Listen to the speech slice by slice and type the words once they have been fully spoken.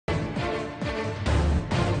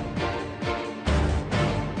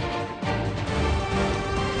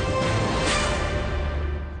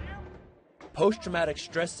Post-traumatic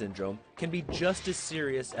stress syndrome can be just as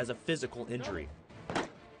serious as a physical injury.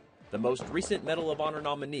 The most recent Medal of Honor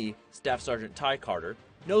nominee, Staff Sgt. Ty Carter,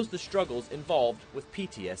 knows the struggles involved with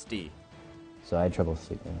PTSD. So I had trouble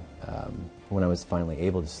sleeping. When I was finally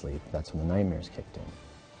able to sleep, that's when the nightmares kicked in.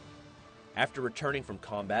 After returning from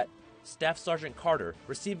combat, Staff Sgt. Carter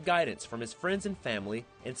received guidance from his friends and family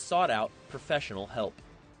and sought out professional help.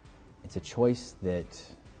 It's a choice that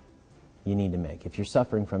you need to make. If you're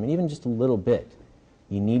suffering from it, even just a little bit,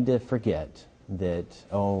 you need to forget that,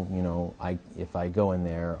 oh, you know, if I go in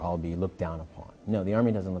there, I'll be looked down upon. No, the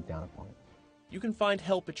Army doesn't look down upon it. You can find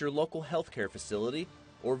help at your local healthcare facility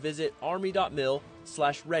or visit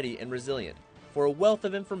army.mil/ready and resilient for a wealth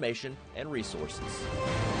of information and resources.